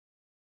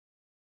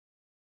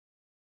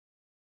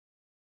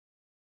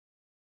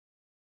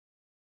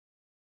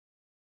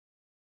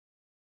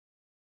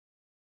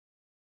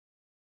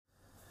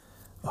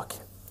Okay,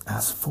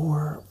 as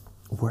for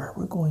where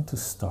we're going to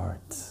start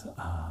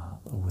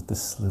with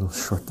this little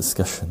short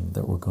discussion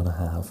that we're going to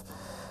have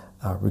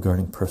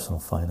regarding personal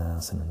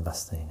finance and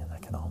investing and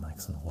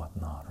economics and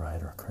whatnot,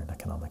 right? Our current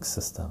economic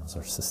systems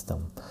or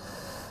system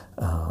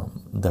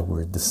that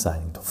we're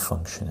deciding to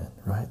function in,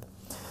 right?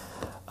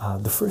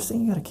 The first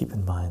thing you got to keep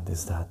in mind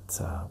is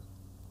that,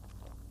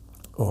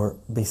 or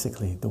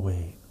basically the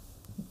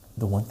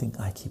one thing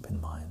I keep in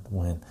mind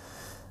when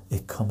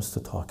it comes to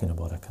talking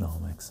about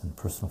economics and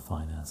personal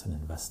finance and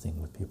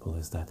investing with people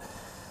is that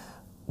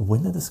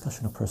when the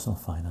discussion of personal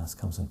finance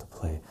comes into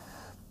play,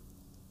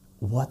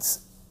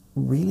 what's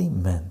really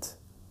meant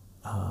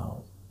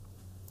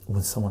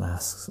when someone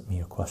asks me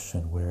a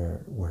question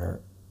where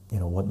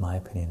what my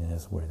opinion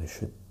is, where they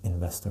should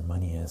invest their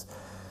money is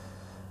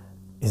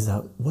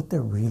that what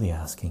they're really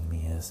asking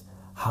me is,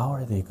 how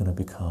are they going to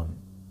become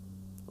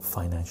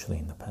financially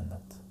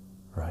independent,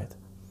 right?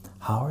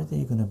 How are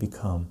they going to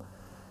become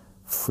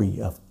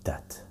free of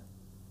debt,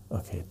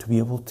 okay, to be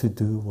able to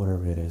do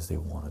whatever it is they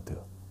want to do,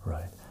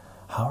 right?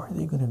 How are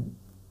they going to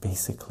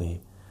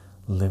basically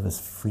live as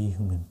free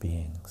human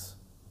beings,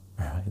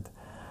 right,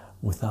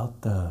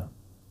 without the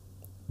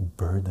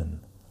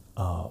burden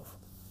of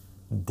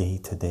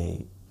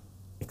day-to-day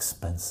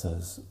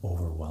expenses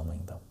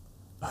overwhelming them?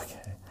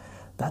 Okay,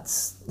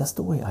 that's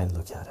the way I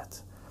look at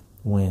it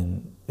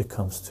when it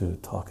comes to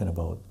talking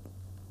about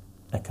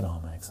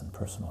economics and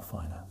personal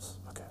finance.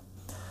 Okay,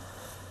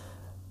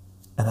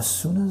 and as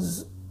soon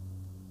as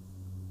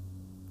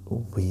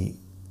we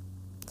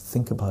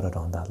think about it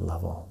on that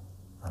level,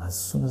 and as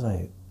soon as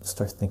I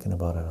start thinking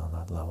about it on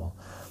that level,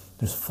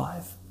 there's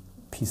 5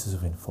 pieces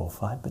of info,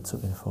 5 bits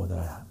of info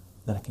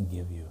that I can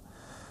give you,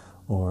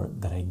 or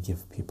that I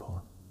give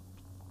people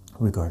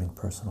regarding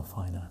personal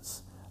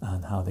finance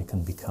and how they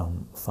can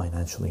become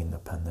financially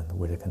independent,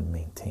 where they can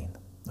maintain.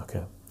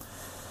 Okay.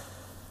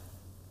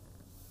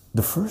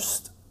 The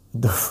first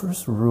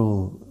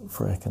rule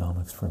for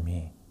economics, for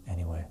me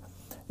anyway,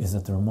 is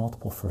that there are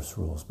multiple first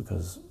rules,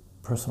 because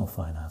personal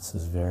finance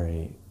is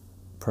very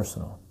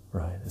personal,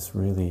 right? It's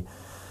really,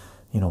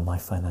 my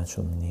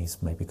financial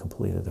needs might be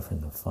completely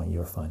different than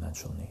your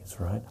financial needs,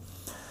 right?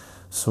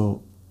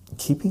 So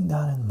keeping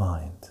that in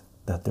mind,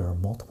 that there are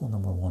multiple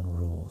number 1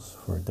 rules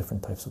for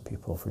different types of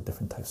people, for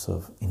different types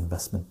of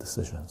investment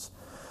decisions,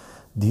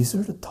 these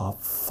are the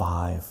top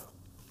 5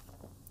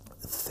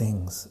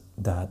 things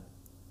that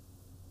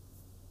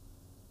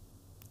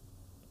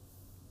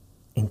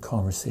in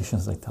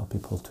conversations I tell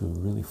people to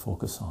really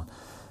focus on,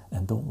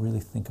 and don't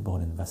really think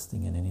about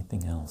investing in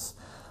anything else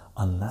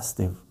unless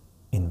they've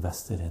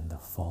invested in the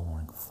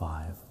following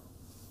 5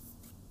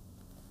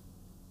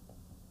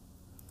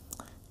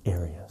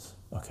 areas.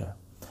 Okay,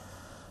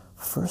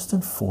 first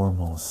and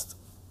foremost,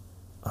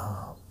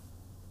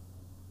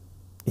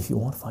 if you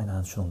want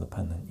financial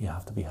independence, you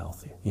have to be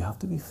healthy. You have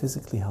to be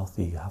physically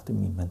healthy, you have to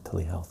be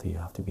mentally healthy, you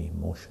have to be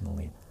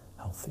emotionally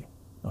healthy.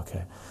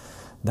 Okay,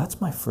 that's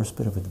my first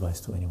bit of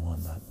advice to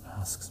anyone that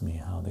asks me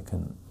how they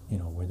can,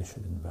 where they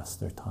should invest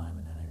their time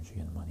and energy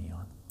and money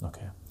on.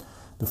 Okay,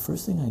 the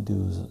first thing I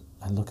do is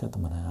I look at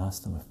them and I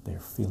ask them if they're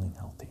feeling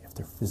healthy, if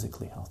they're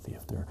physically healthy,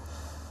 if they're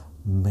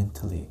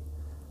mentally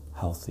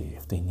healthy,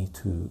 if they need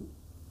to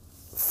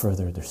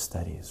further their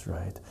studies,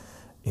 right?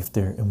 If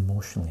they're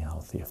emotionally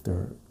healthy, if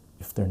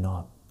they're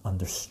not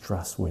under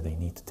stress where they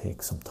need to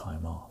take some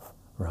time off,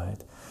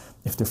 right?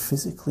 If they're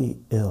physically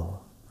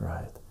ill,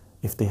 right?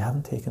 If they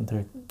haven't taken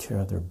care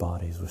of their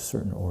bodies, with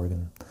certain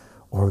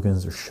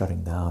organs are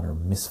shutting down or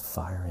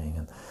misfiring,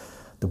 and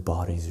the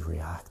body's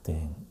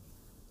reacting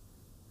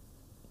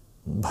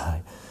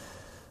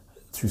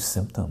through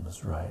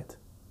symptoms, right?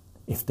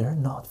 If they're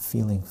not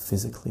feeling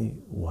physically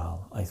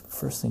well,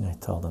 first thing I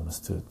tell them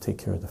is to take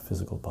care of their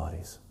physical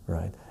bodies,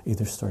 right?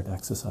 Either start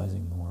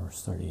exercising more or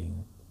start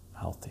eating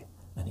healthy,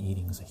 and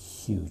eating is a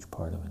huge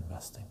part of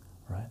investing,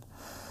 right?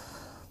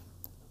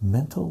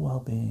 Mental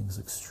well-being is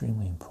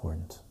extremely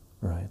important,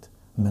 right?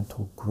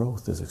 Mental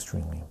growth is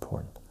extremely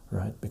important,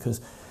 right?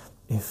 Because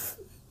if,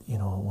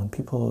 when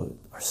people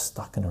are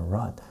stuck in a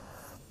rut,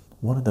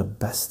 one of the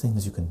best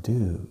things you can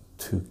do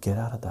to get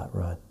out of that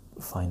rut,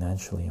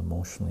 financially,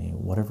 emotionally,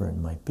 whatever it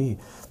might be,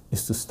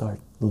 is to start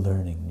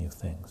learning new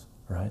things,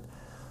 right?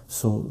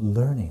 So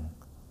learning,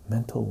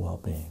 mental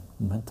well-being,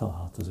 mental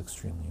health is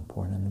extremely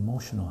important, and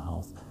emotional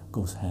health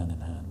goes hand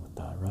in hand with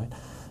that, right?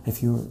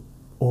 If you're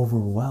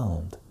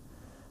overwhelmed,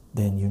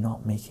 then you're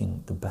not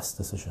making the best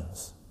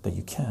decisions that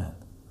you can,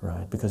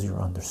 right? Because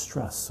you're under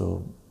stress.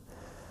 So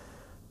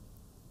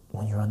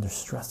when you're under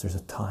stress, there's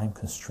a time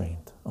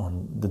constraint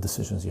on the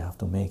decisions you have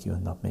to make. You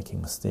end up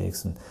making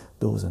mistakes, and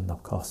those end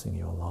up costing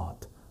you a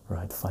lot,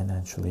 right?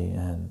 Financially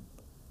and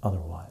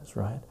otherwise,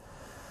 right?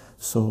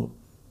 So,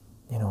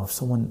 if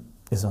someone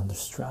is under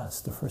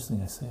stress, the first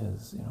thing I say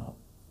is,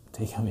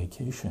 take a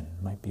vacation.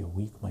 It might be a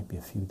week, might be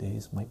a few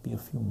days, might be a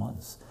few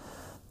months,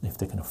 if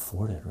they can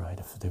afford it, right?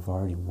 If they've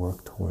already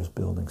worked towards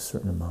building a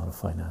certain amount of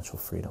financial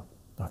freedom,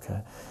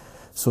 okay?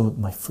 So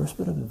my first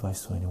bit of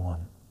advice to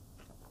anyone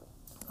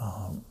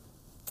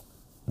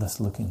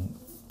that's looking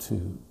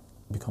to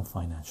become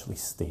financially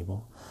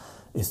stable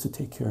is to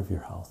take care of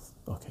your health.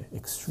 Okay,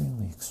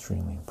 extremely,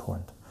 extremely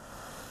important.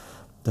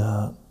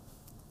 The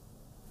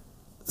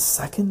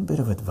second bit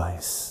of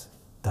advice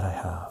that I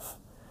have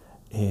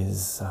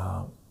is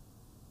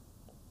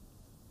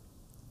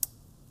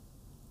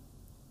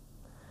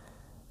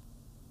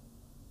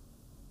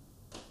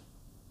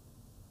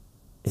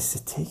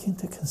to take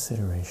into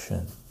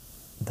consideration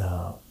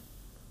the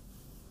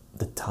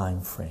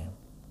time frame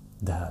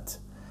that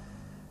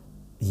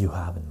you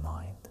have in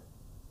mind.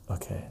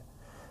 Okay,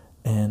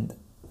 and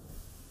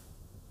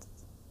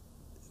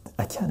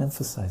I can't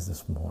emphasize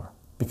this more,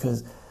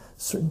 because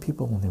certain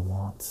people, when they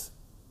want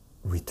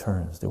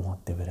returns, they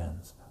want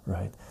dividends,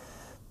 right?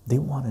 They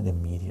want it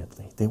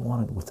immediately. They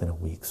want it within a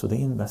week. So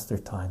they invest their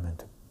time in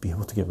to be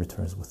able to get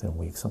returns within a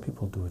week. Some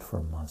people do it for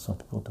a month. Some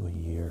people do a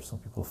year. Some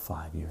people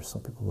 5 years.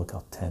 Some people look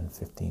out 10,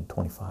 15,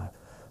 25,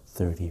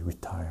 30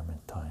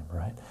 retirement time,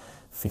 right?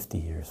 50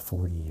 years,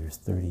 40 years,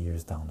 30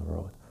 years down the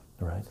road,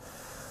 right?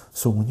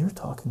 So when you're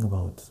talking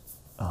about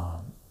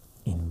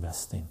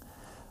investing,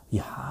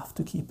 you have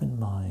to keep in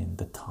mind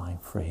the time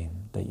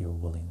frame that you're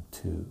willing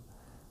to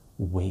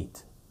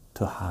wait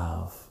to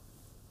have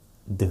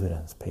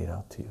dividends paid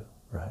out to you,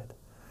 right?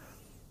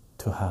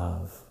 To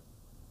have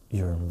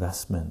your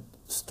investment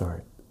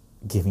start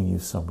giving you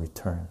some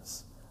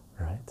returns,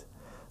 right?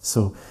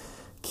 So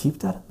keep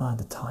that in mind.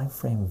 The time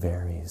frame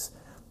varies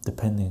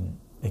depending,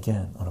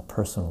 again, on a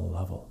personal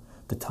level.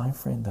 The time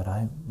frame that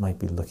I might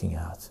be looking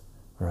at,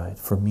 right?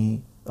 For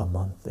me, a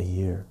month, a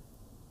year,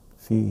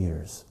 few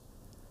years,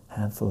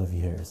 handful of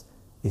years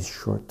is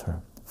short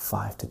term.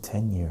 5 to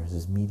 10 years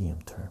is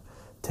medium term.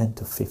 10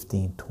 to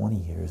 15, 20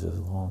 years is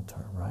long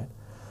term, right?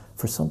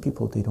 For some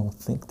people, they don't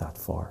think that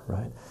far,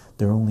 right?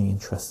 They're only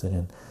interested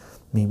in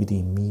maybe the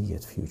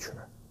immediate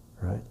future,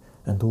 right?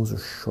 And those are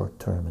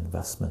short-term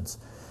investments.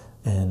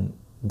 And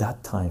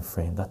that time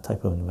frame, that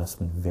type of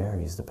investment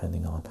varies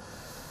depending on,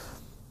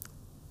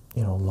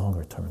 you know,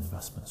 longer-term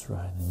investments,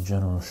 right? In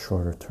general,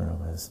 shorter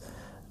term is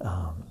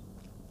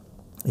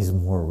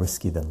more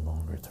risky than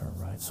longer term,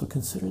 right? So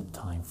consider the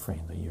time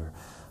frame that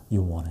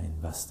you want to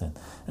invest in.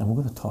 And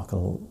we're going to talk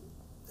a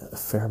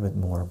fair bit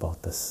more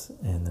about this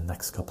in the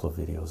next couple of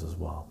videos as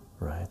well,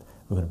 right?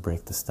 We're going to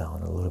break this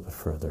down a little bit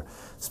further,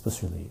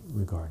 especially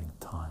regarding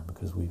time,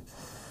 because we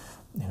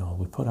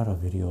put out a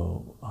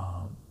video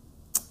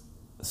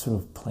sort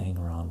of playing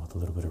around with a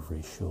little bit of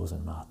ratios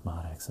and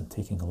mathematics and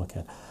taking a look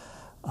at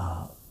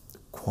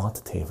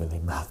quantitatively,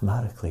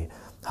 mathematically,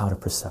 how the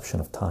perception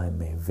of time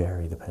may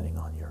vary depending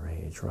on your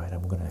age, right?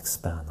 I'm going to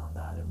expand on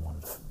that in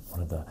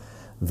one of the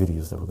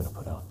videos that we're going to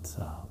put out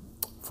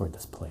for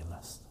this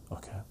playlist,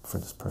 okay? For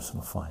this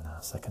personal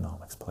finance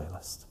economics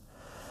playlist.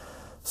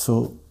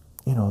 So,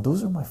 you know,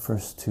 those are my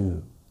first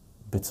two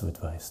bits of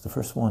advice. The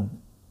first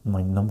one,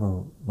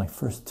 my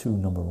first two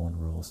number one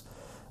rules: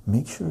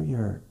 make sure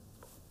you're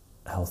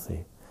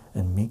healthy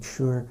and make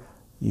sure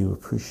you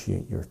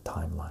appreciate your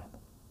timeline,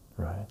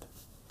 right?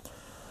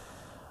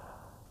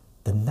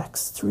 The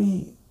next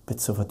three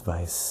bits of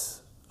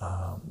advice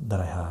that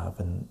I have,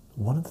 and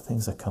one of the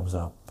things that comes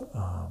up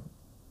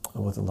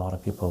with a lot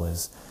of people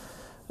is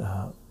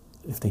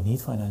if they need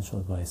financial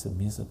advice, it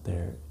means that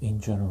they're in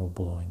general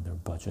blowing their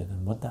budget.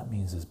 And what that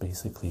means is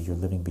basically you're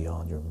living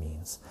beyond your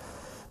means.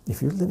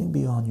 If you're living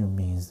beyond your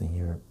means, then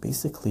you're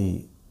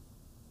basically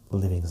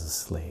living as a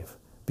slave,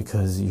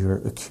 because you're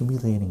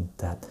accumulating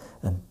debt,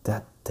 and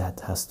that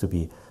debt has to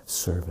be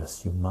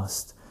serviced. You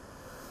must,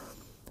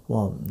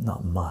 well,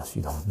 not must,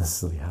 you don't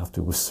necessarily have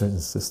to with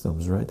certain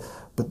systems, right?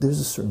 But there's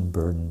a certain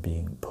burden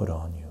being put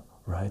on you,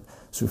 right?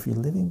 So if you're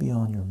living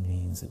beyond your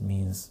means, it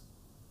means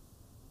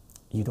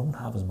you don't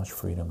have as much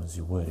freedom as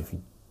you would if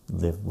you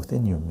live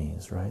within your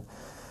means, right?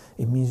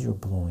 It means you're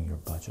blowing your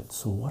budget.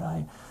 So what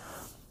I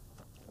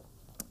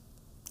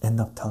end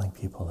up telling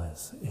people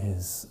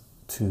is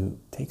to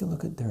take a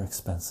look at their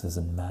expenses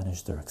and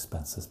manage their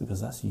expenses,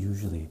 because that's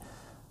usually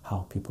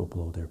how people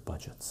blow their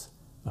budgets,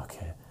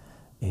 okay?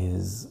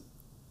 Is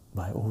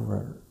by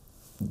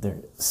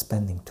they're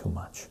spending too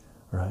much,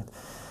 right?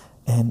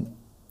 And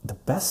the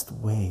best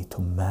way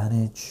to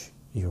manage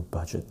your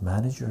budget,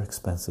 manage your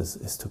expenses,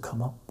 is to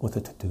come up with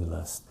a to-do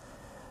list.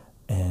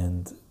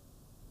 And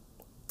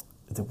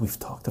we've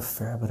talked a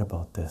fair bit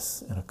about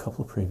this in a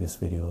couple of previous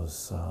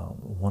videos.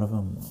 One of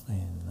them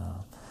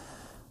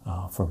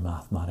for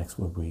mathematics,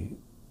 where we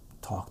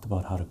talked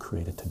about how to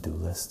create a to-do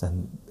list.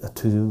 And a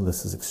to-do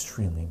list is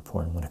extremely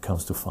important when it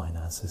comes to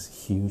finances.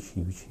 Huge,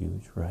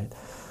 right?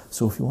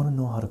 So if you want to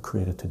know how to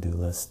create a to-do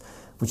list,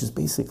 which is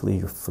basically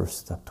your first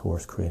step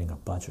towards creating a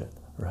budget,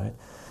 right?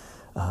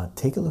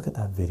 Take a look at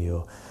that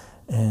video.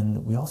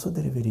 And we also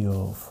did a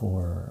video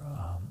for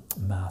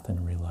math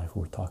in real life,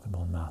 where we're talking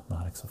about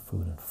mathematics of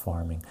food and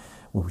farming,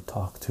 where we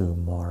talked to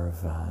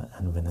Marv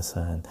and Vanessa,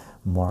 and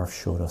Marv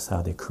showed us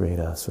how they create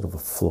a sort of a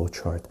flow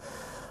chart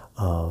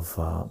of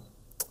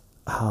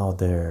how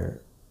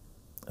their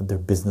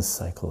business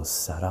cycle is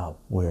set up,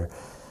 where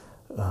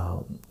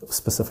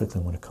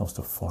specifically when it comes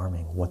to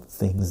farming, what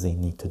things they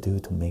need to do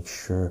to make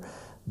sure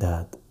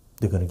that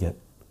they're going to get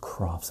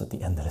crops at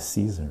the end of the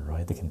season,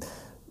 right? They can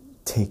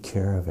take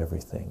care of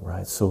everything,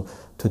 right? So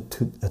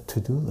a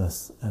to-do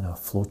list and a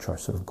flowchart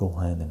sort of go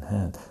hand in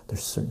hand.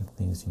 There's certain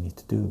things you need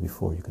to do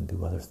before you can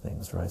do other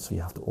things, right? So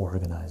you have to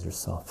organize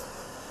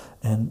yourself.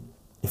 And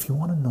if you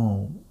want to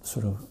know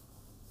sort of,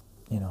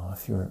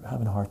 if you're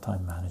having a hard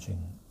time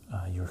managing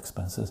your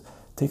expenses,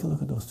 take a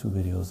look at those two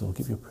videos. They'll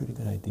give you a pretty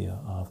good idea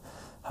of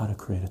how to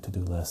create a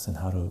to-do list and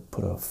how to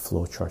put a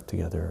flow chart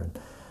together and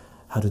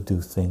how to do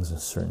things in a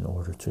certain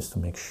order just to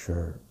make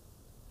sure,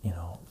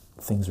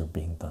 things are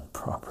being done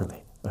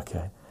properly,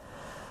 okay?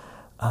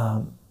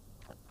 The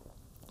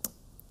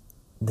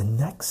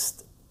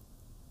next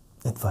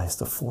advice,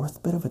 the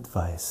fourth bit of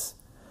advice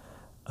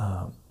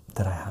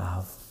that I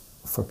have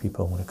for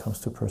people when it comes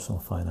to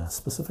personal finance,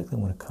 specifically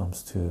when it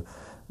comes to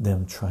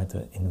them trying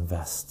to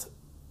invest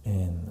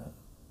in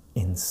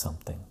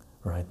something,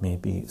 right?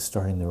 Maybe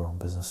starting their own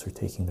business or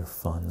taking their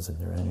funds and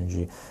their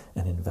energy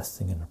and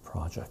investing in a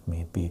project,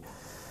 maybe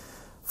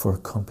for a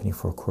company,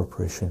 for a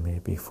corporation,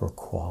 maybe for a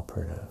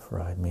cooperative,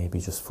 right? Maybe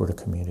just for the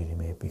community,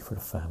 maybe for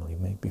the family,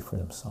 maybe for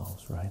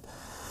themselves, right?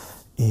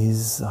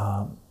 Is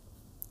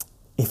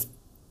if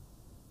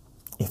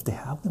they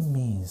have the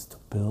means to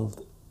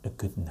build a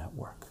good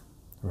network,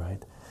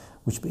 right?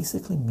 Which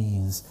basically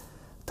means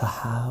to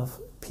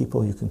have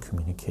people you can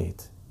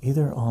communicate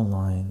either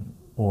online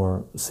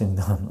or sitting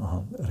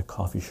down at a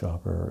coffee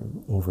shop or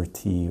over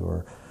tea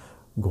or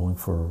going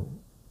for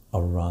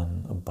a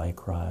run, a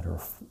bike ride,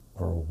 or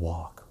a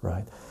walk,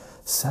 right?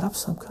 Set up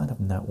some kind of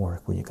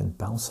network where you can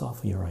bounce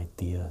off your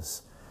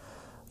ideas,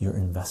 your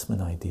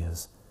investment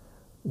ideas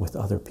with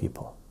other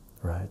people,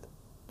 right?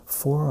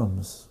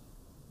 Forums,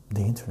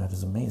 the internet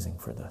is amazing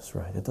for this,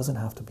 right? It doesn't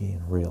have to be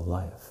in real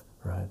life,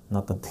 right?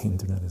 Not that the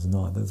internet is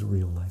not, that's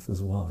real life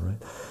as well,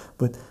 right?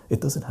 But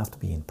it doesn't have to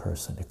be in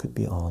person. It could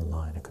be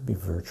online, it could be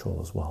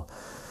virtual as well.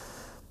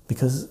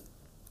 Because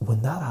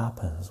when that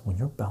happens, when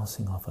you're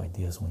bouncing off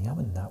ideas, when you have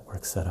a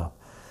network set up,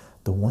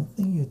 the one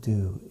thing you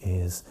do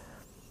is,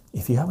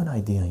 if you have an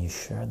idea and you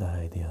share that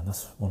idea, and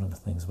that's one of the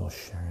things about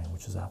sharing,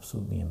 which is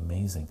absolutely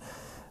amazing,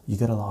 you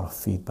get a lot of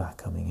feedback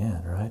coming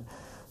in, right?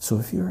 So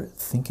if you're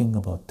thinking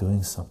about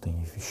doing something,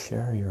 if you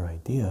share your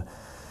idea,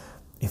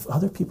 if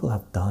other people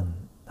have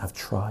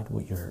tried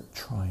what you're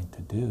trying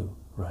to do,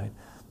 right,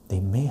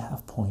 they may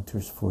have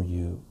pointers for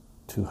you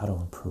to how to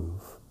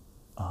improve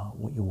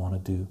what you want to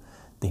do.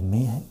 They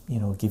may,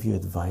 give you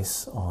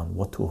advice on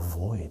what to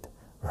avoid,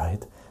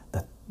 right,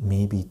 that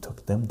maybe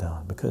took them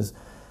down. Because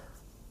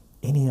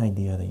any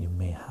idea that you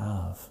may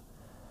have,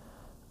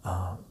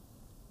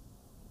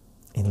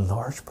 in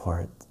large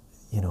part,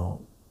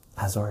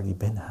 has already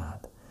been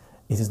had.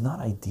 It is not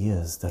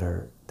ideas that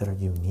are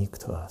unique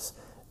to us.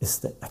 It's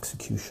the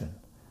execution.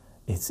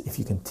 It's if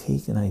you can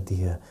take an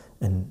idea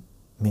and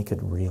make it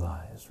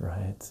realize,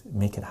 right?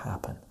 Make it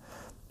happen.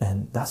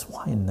 And that's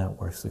why a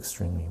network is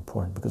extremely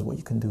important, because what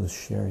you can do is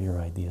share your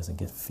ideas and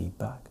get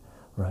feedback,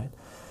 right?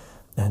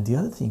 And the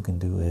other thing you can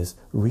do is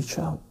reach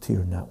out to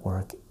your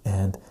network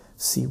and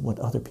see what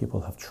other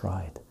people have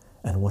tried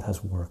and what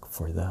has worked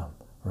for them,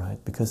 right?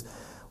 Because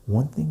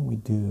one thing we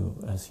do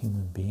as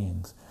human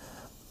beings,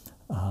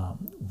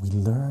 we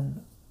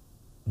learn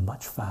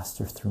much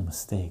faster through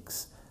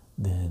mistakes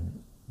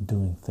than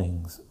doing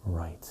things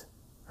right?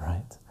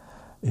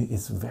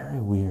 It's very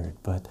weird,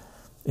 but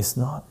it's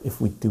not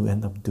if we do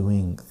end up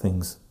doing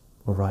things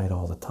right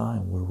all the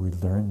time where we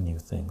learn new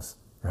things,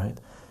 right?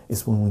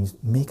 It's when we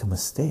make a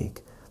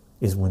mistake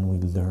is when we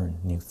learn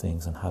new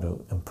things and how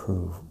to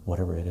improve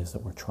whatever it is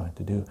that we're trying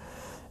to do.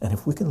 And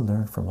if we can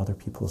learn from other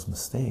people's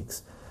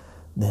mistakes,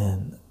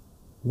 then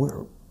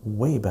we're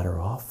way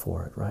better off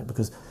for it, right?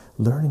 Because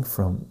learning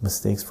from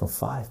mistakes from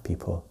 5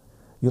 people,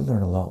 you'll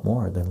learn a lot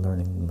more than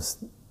learning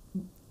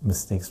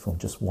mistakes from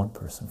just one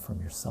person,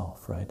 from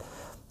yourself, right?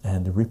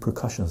 And the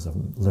repercussions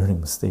of learning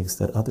mistakes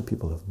that other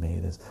people have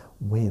made is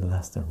way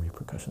less than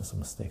repercussions of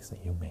mistakes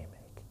that you may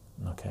make,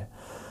 okay?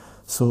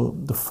 So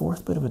the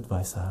fourth bit of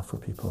advice I have for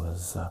people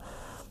is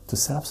to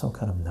set up some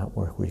kind of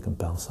network where you can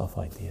bounce off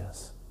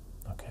ideas,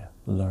 okay?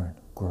 Learn,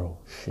 grow,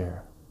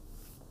 share,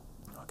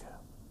 okay?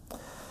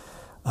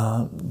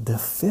 The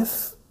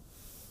fifth,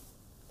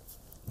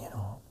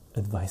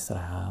 advice that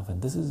I have,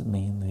 and this is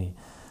mainly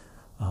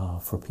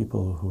for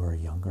people who are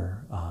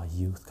younger,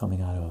 youth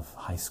coming out of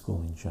high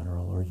school in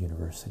general or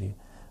university,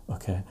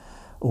 okay,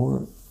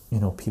 or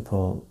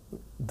people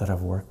that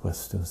I've worked with,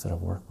 students that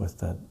I've worked with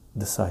that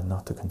decide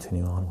not to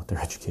continue on with their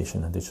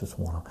education and they just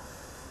want to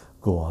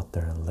go out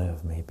there and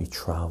live, maybe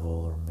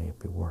travel or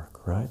maybe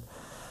work, right?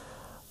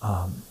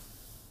 The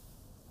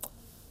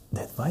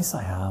advice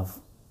I have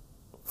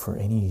for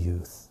any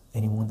youth,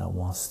 anyone that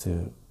wants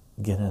to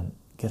get an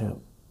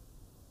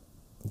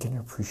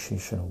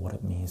appreciation of what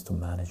it means to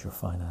manage your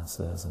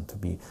finances and to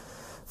be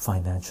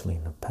financially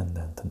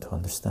independent and to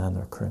understand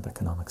our current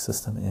economic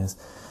system is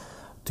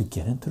to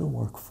get into the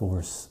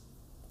workforce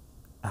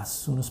as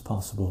soon as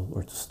possible,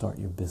 or to start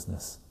your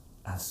business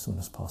as soon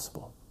as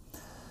possible.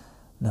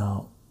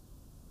 Now,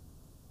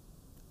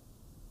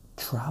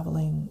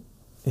 traveling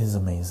is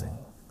amazing,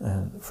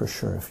 And for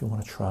sure, if you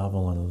want to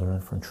travel and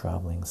learn from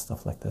traveling,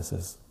 stuff like this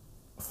is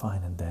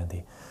fine and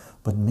dandy.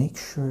 But make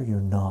sure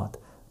you're not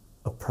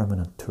a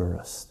permanent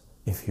tourist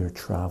if you're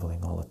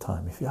traveling all the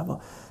time. If you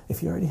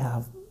already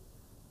have,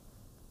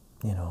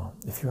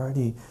 if you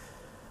already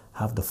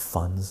have the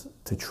funds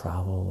to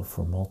travel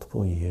for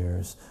multiple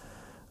years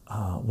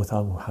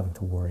without having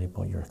to worry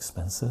about your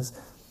expenses,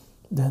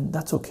 then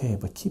that's okay.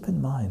 But keep in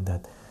mind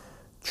that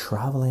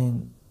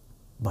traveling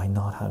by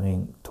not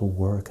having to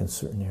work in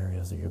certain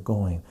areas that you're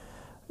going,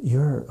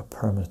 you're a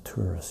permanent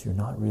tourist. You're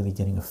not really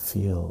getting a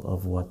feel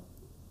of what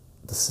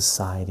the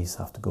societies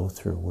have to go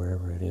through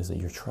wherever it is that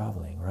you're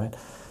traveling, right?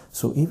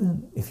 So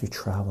even if you're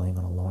traveling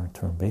on a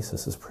long-term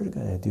basis, it's a pretty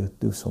good idea to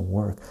do some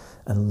work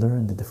and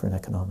learn the different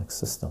economic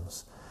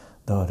systems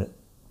that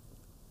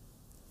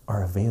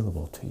are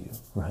available to you,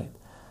 right?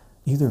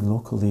 Either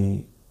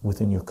locally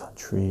within your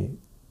country,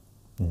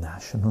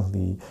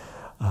 nationally,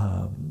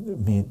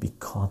 may it be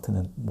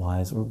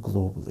continent-wise or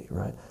globally,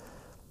 right?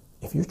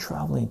 If you're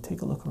traveling,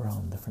 take a look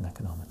around different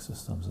economic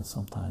systems, and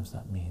sometimes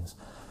that means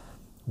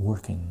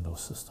working in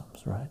those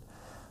systems, right?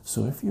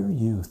 So if you're a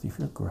youth, if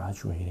you're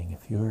graduating,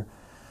 if you're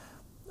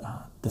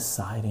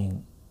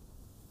deciding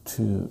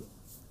to,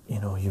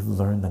 you've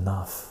learned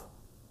enough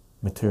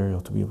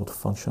material to be able to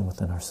function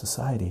within our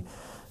society,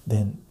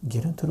 then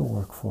get into the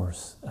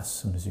workforce as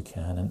soon as you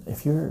can. And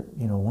if you're,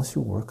 once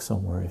you work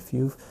somewhere, if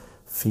you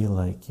feel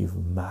like you've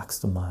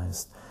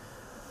maximized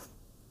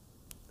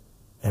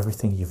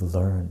everything you've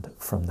learned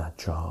from that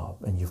job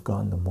and you've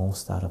gotten the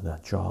most out of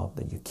that job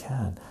that you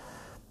can,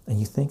 and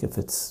you think if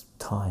it's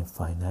time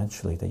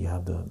financially that you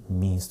have the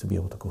means to be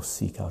able to go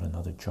seek out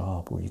another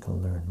job where you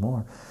can learn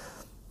more,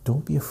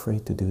 don't be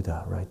afraid to do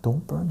that, right?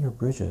 Don't burn your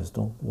bridges.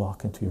 Don't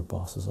walk into your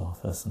boss's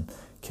office and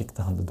kick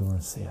down the door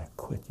and say, I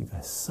quit, you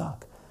guys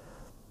suck.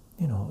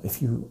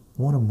 If you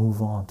want to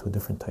move on to a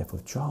different type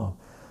of job,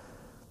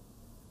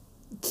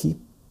 keep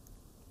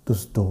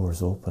those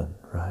doors open,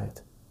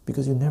 right?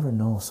 Because you never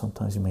know,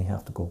 sometimes you may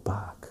have to go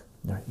back.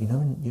 You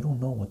don't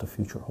know what the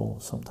future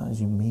holds. Sometimes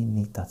you may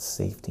need that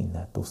safety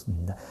net,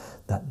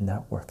 that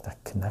network,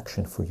 that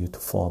connection for you to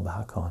fall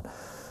back on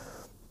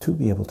to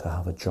be able to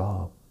have a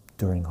job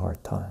during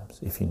hard times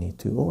if you need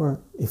to, or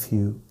if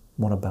you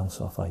want to bounce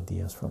off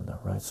ideas from them,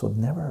 right? So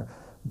never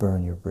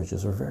burn your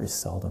bridges, or very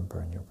seldom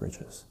burn your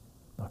bridges,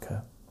 okay?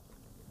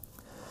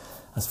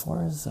 As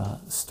far as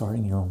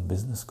starting your own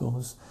business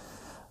goes,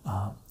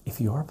 if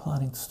you are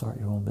planning to start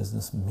your own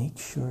business, make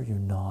sure you're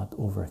not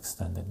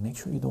overextended. Make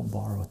sure you don't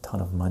borrow a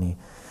ton of money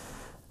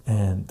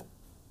and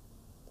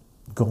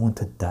go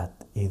into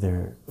debt,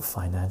 either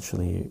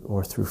financially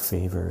or through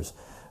favors,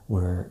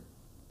 where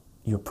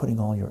you're putting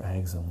all your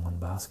eggs in one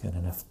basket.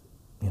 And if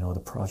the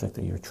project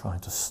that you're trying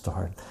to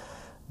start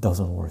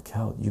doesn't work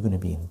out, you're going to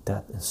be in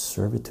debt and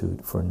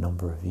servitude for a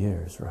number of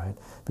years, right?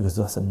 Because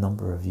that's a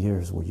number of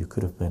years where you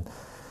could have been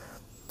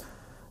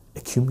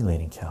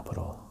accumulating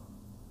capital,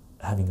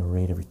 having a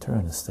rate of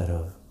return, instead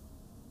of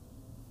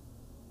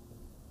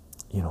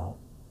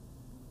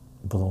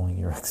blowing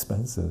your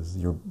expenses.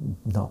 You're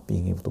not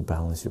being able to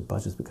balance your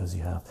budgets because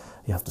you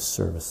have to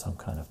service some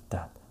kind of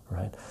debt,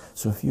 right?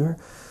 So if you're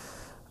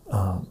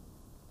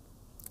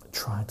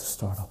trying to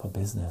start up a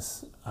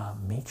business,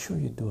 make sure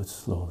you do it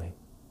slowly,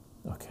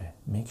 okay?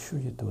 Make sure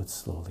you do it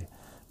slowly,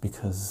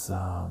 because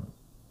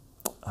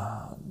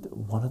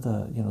one of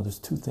the there's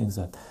two things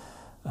that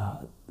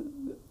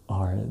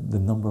are the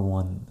number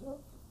one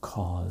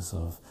cause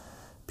of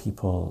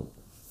people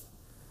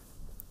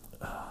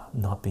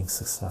not being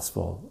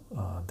successful,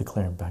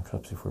 declaring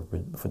bankruptcy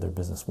for their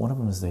business. One of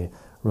them is they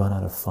run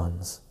out of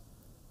funds,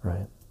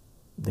 right?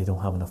 They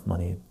don't have enough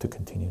money to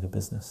continue the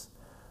business,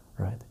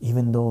 right?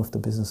 Even though if the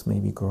business may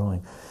be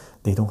growing,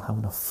 they don't have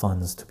enough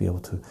funds to be able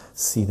to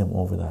see them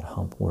over that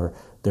hump where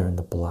they're in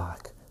the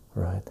black,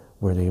 right?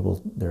 Where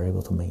they're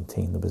able to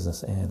maintain the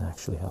business and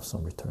actually have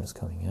some returns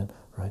coming in,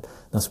 right?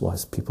 That's why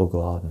people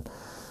go out and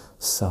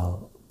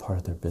sell part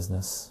of their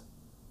business,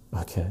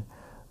 okay,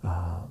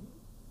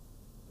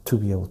 to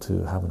be able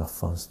to have enough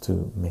funds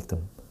to make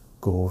them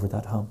go over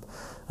that hump.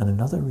 And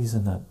another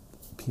reason that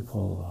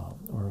people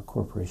or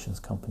corporations,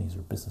 companies,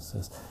 or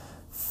businesses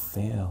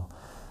fail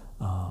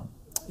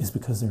is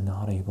because they're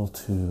not able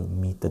to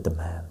meet the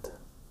demand,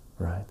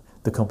 right?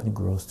 The company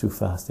grows too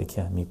fast, they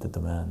can't meet the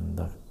demand, and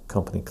the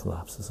company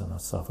collapses on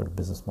itself, or the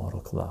business model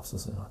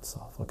collapses on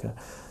itself, okay?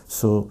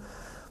 So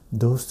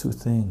those two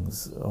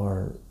things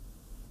are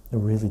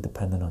really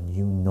dependent on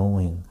you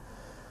knowing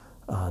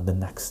the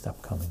next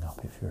step coming up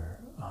if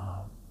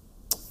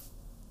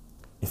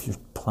you're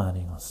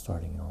planning on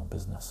starting your own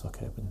business,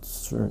 okay? But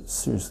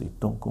seriously,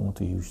 don't go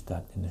into huge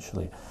debt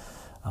initially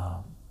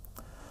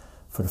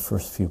for the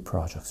first few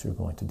projects you're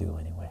going to do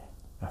anyway,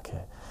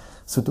 okay?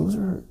 So those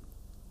are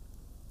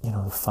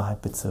the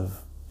 5 bits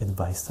of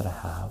advice that I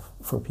have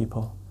for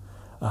people.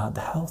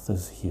 The health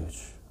is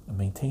huge.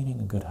 Maintaining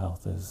a good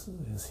health is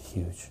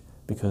huge,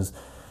 because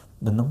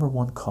the number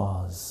one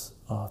cause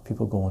of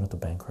people going into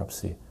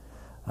bankruptcy,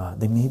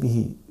 they may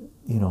be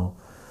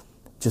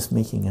just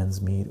making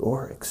ends meet,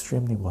 or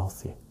extremely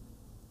wealthy.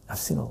 I've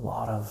seen a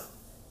lot of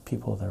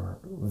people that are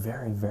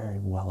very, very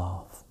well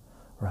off,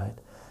 right?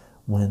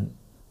 When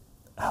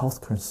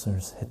health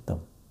concerns hit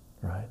them,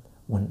 right?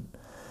 When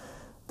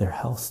their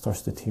health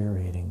starts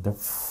deteriorating, their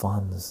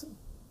funds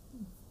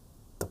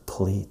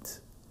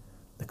deplete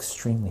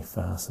extremely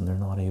fast, and they're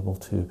not able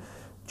to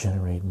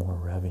generate more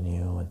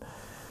revenue, and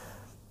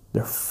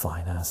their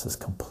finances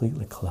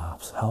completely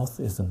collapse. Health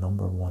is the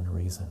number one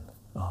reason.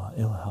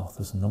 Ill health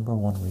is the number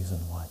one reason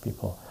why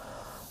people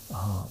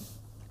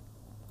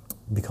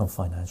become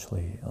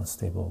financially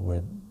unstable,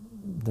 where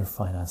their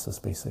finances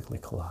basically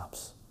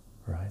collapse,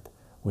 right?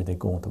 Where they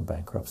go into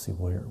bankruptcy,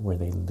 where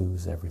they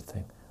lose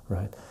everything,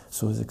 right?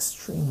 So it's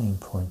extremely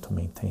important to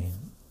maintain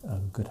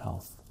good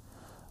health,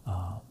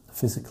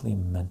 physically,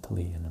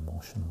 mentally, and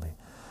emotionally.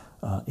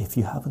 If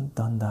you haven't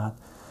done that,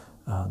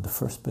 the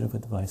first bit of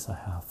advice I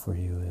have for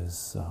you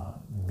is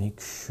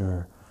make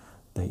sure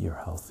that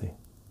you're healthy,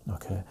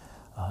 okay?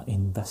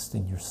 Invest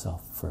in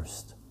yourself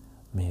first.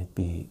 May it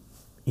be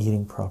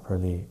eating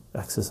properly,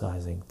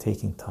 exercising,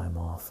 taking time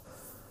off,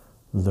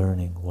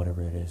 learning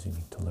whatever it is you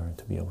need to learn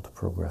to be able to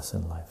progress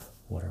in life,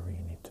 whatever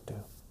you need to do,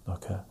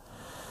 okay?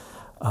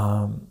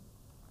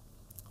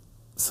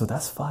 So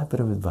that's 5 bit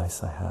of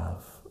advice I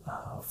have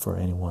for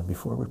anyone.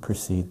 Before we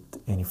proceed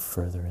any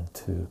further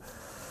into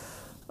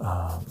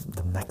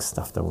the next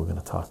stuff that we're going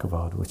to talk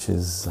about, which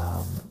is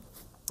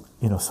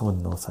you know, some of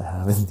the notes I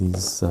have in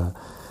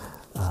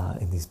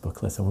these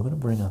booklets, and we're going to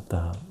bring out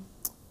the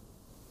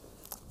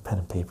pen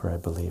and paper, I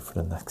believe, for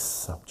the next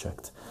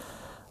subject,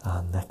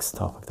 next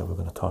topic that we're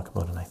going to talk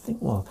about. And I think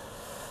we'll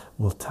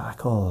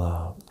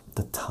tackle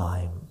the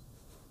time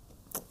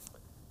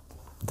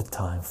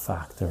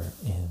factor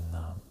in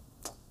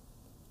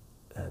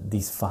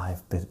these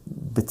 5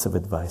 bits of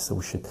advice that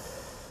we should,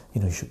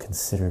 you should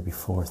consider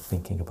before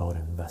thinking about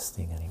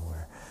investing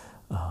anywhere,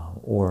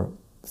 or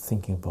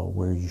thinking about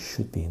where you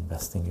should be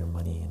investing your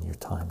money and your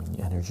time and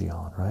your energy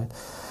on, right?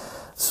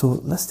 So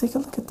let's take a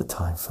look at the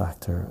time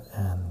factor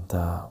and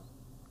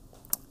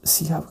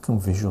see how we can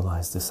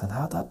visualize this and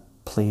how that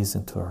plays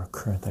into our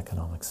current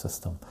economic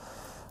system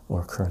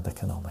or current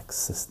economic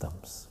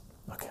systems,